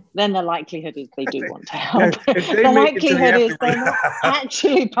 then the likelihood is they do want to help. The likelihood is they're not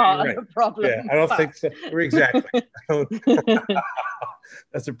actually part of the problem. Yeah, I don't think so. Exactly. I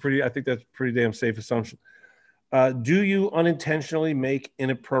think that's a pretty damn safe assumption. Do you unintentionally make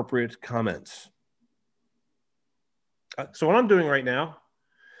inappropriate comments? So what I'm doing right now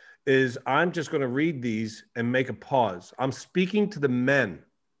is I'm just going to read these and make a pause. I'm speaking to the men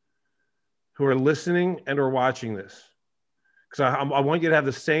who are listening and are watching this, because I want you to have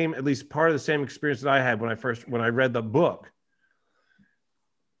the same, at least part of the same experience that I had when I read the book.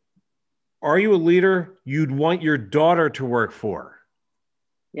 Are you a leader you'd want your daughter to work for?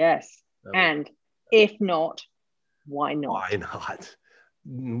 Yes. And if not, why not? Why not?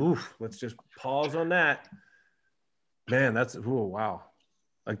 Oof, let's just pause on that. Man, wow.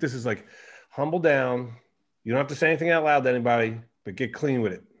 Like, this is like, humble down. You don't have to say anything out loud to anybody, but get clean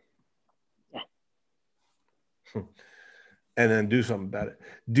with it. Yeah. And then do something about it.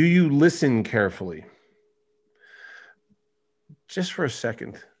 Do you listen carefully? Just for a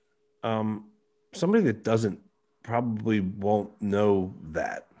second. Somebody that doesn't probably won't know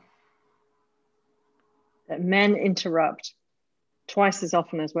that. That men interrupt twice as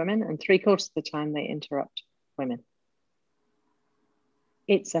often as women, and 3/4 of the time they interrupt women.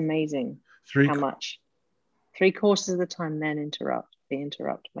 It's amazing how much. 3/4 of the time men interrupt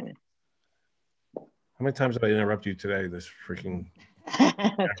women. How many times did I interrupt you today? This freaking.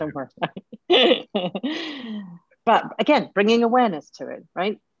 Don't worry. But again, bringing awareness to it,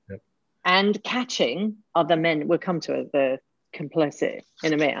 right? Yep. And catching other men. We'll come to the complicit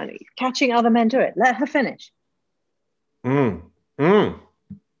in a minute. Catching other men do it. Let her finish. Right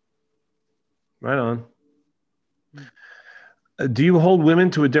on. Do you hold women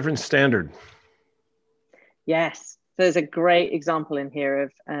to a different standard? Yes. So there's a great example in here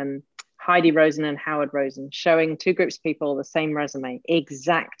of Heidi Rosen and Howard Rosen showing two groups of people the same resume,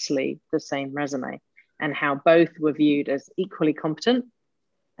 exactly the same resume, and how both were viewed as equally competent.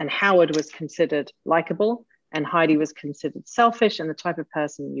 And Howard was considered likable, and Heidi was considered selfish and the type of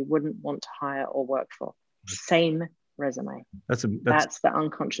person you wouldn't want to hire or work for. Same resume. That's the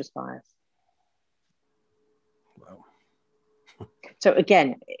unconscious bias. Wow. So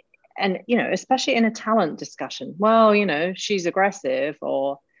again, and especially in a talent discussion, well, she's aggressive,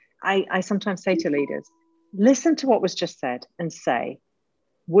 or I sometimes say to leaders, listen to what was just said and say,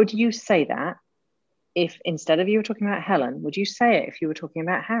 would you say that if instead of you were talking about Helen, would you say it if you were talking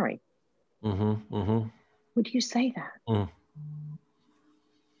about Harry? Would you say that?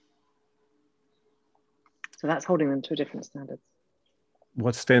 So that's holding them to a different standard.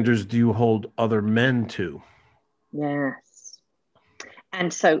 What standards do you hold other men to? Yes.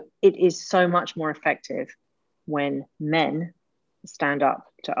 And so it is so much more effective when men stand up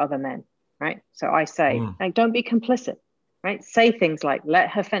to other men, right? So I say, like, don't be complicit, right? Say things like, let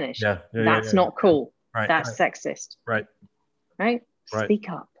her finish. That's not cool. Right. That's sexist. Right. Speak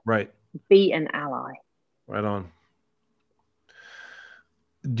up. Right. Be an ally. Right on.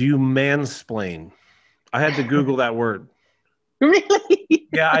 Do you mansplain? I had to Google that word. Really?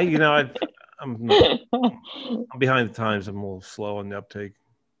 Yeah, I'm behind the times. I'm a little slow on the uptake.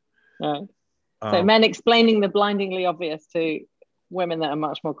 Right. So men explaining the blindingly obvious to women that are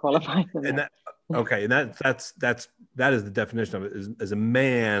much more qualified than them. That is the definition of it, is a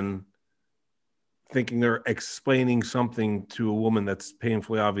man thinking they're explaining something to a woman that's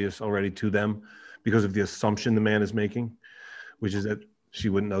painfully obvious already to them because of the assumption the man is making, which is that she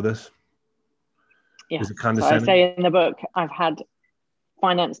wouldn't know this. Yeah. Is it condescending? So I say in the book, I've had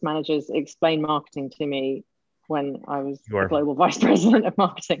finance managers explain marketing to me when I was the global vice president of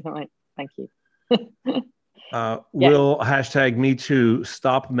marketing. I'm like, thank you. Will hashtag Me Too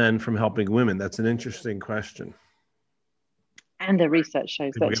stop men from helping women? That's an interesting question. And the research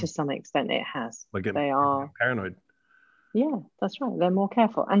shows that to some extent it has. They are paranoid. Yeah, that's right. They're more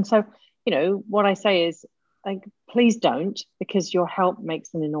careful. And so, what I say is, like, please don't, because your help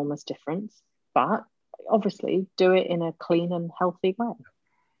makes an enormous difference. But obviously, do it in a clean and healthy way.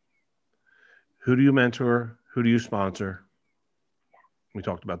 Who do you mentor? Who do you sponsor? We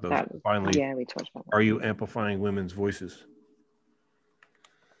talked about those. Finally, we talked about that. Are you amplifying women's voices?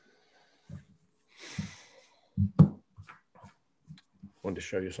 Wanted to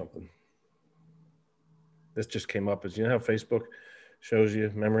show you something. This just came up. As you know how Facebook shows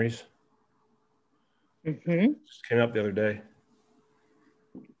you memories? Mm-hmm. Just came up the other day.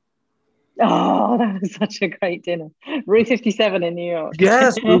 Oh, that was such a great dinner. Route 57 in New York.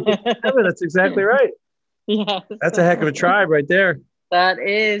 Yes, Route 57. That's exactly right. Yes. That's a heck of a tribe right there. That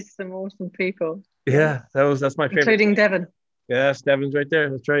is some awesome people. Yeah, that's my favorite. Including Devon. Yes, Devin's right there.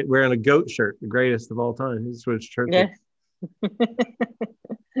 That's right. Wearing a goat shirt, the greatest of all time. This is what his shirt is. Yes.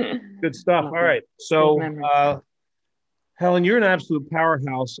 Good stuff. Lovely. All right. So Helen, you're an absolute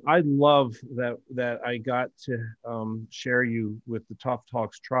powerhouse. I love that I got to share you with the Tough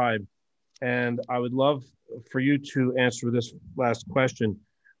Talks tribe. And I would love for you to answer this last question,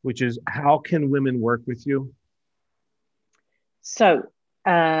 which is, how can women work with you? So,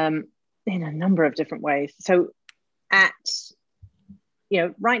 in a number of different ways. So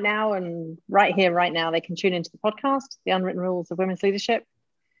right now and right here, right now, they can tune into the podcast, The Unwritten Rules of Women's Leadership.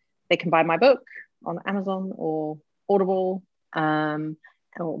 They can buy my book on Amazon or Audible, or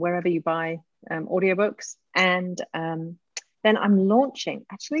wherever you buy audiobooks. And then I'm launching,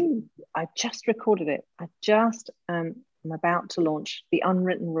 actually, I just recorded it. I'm about to launch The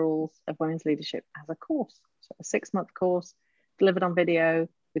Unwritten Rules of Women's Leadership as a course. So a 6-month course delivered on video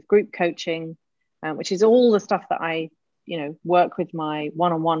with group coaching, which is all the stuff that I, work with my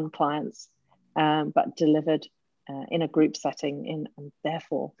one-on-one clients, but delivered in a group setting and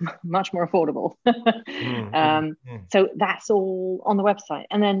therefore much more affordable. So that's all on the website.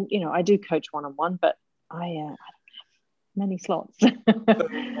 And then, I do coach one-on-one, but I don't have many slots. So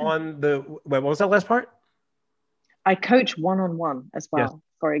what was that last part? I coach one-on-one as well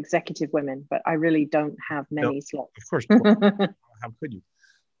for executive women, but I really don't have many slots. Of course. How could you?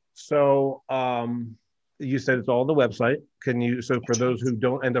 So you said it's all on the website. So for those who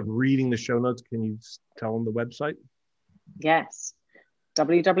don't end up reading the show notes, can you tell them the website? Yes.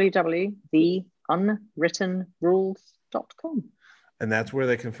 www.theunwrittenrules.com. And that's where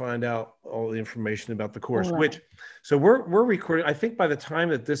they can find out all the information about the course, so we're recording. I think by the time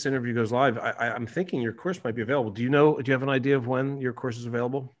that this interview goes live, I'm thinking your course might be available. Do you have an idea of when your course is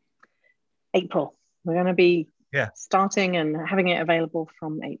available? April. We're going to be starting and having it available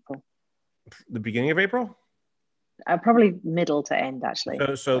from April. The beginning of April? Probably middle to end, actually.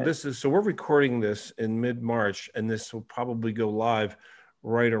 So we're recording this in mid-March, and this will probably go live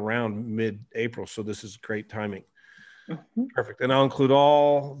right around mid-April. So this is great timing. Mm-hmm. Perfect. And I'll include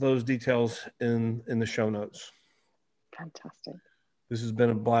all those details in the show notes. Fantastic. This has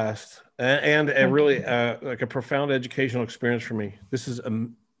been a blast and a really like a profound educational experience for me. This is a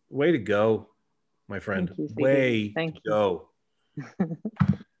way to go, my friend. Thank you, way to go.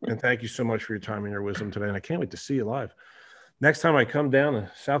 And thank you so much for your time and your wisdom today. And I can't wait to see you live next time I come down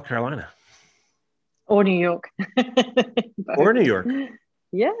to South Carolina. Or New York. Or New York.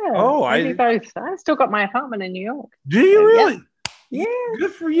 Yeah. Oh, I both. I still got my apartment in New York. Do you really? Yeah.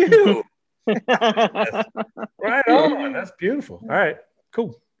 Good for you. Right on. That's beautiful. All right.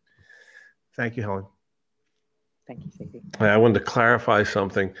 Cool. Thank you, Helen. Thank you, Stevie. I wanted to clarify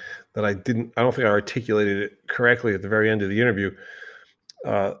something that I don't think I articulated it correctly at the very end of the interview.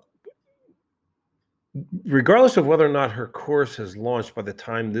 Regardless of whether or not her course has launched by the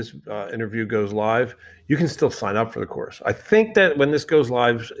time this interview goes live, you can still sign up for the course. I think that when this goes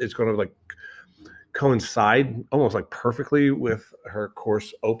live, it's going to coincide almost perfectly with her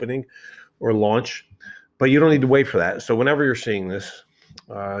course opening or launch, but you don't need to wait for that. So whenever you're seeing this,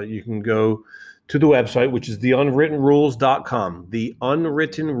 you can go to the website, which is theunwrittenrules.com,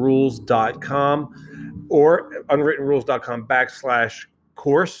 theunwrittenrules.com, or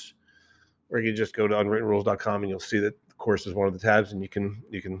unwrittenrules.com/course. Or you can just go to unwrittenrules.com and you'll see that the course is one of the tabs, and you can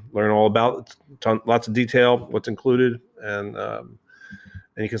learn all about it. Lots of detail, what's included, and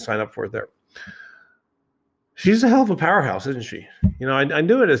you can sign up for it there. She's a hell of a powerhouse, isn't she? I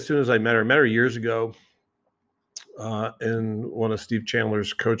knew it as soon as I met her. I met her years ago in one of Steve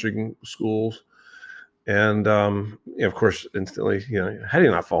Chandler's coaching schools, and of course, instantly, how do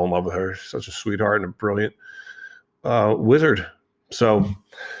you not fall in love with her? She's such a sweetheart and a brilliant wizard. So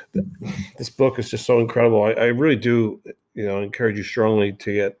this book is just so incredible. I really do, encourage you strongly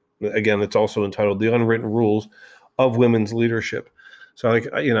to get, again, it's also entitled The Unwritten Rules of Women's Leadership. So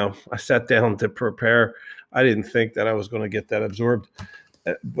I sat down to prepare. I didn't think that I was going to get that absorbed,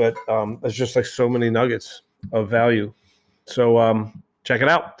 but there's just so many nuggets of value. So check it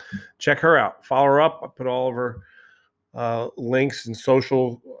out. Check her out. Follow her up. I put all of her links and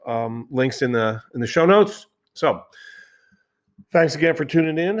social links in the show notes. So thanks again for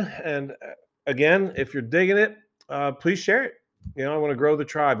tuning in. And again, if you're digging it, please share it. I want to grow the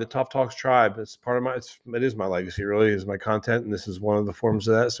tribe, the Tough Talks tribe. It's part of it is my legacy, really, is my content. And this is one of the forms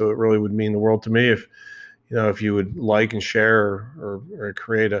of that. So it really would mean the world to me if you would like and share or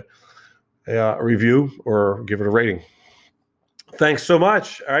create a review or give it a rating. Thanks so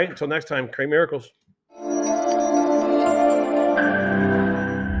much. All right. Until next time, create miracles.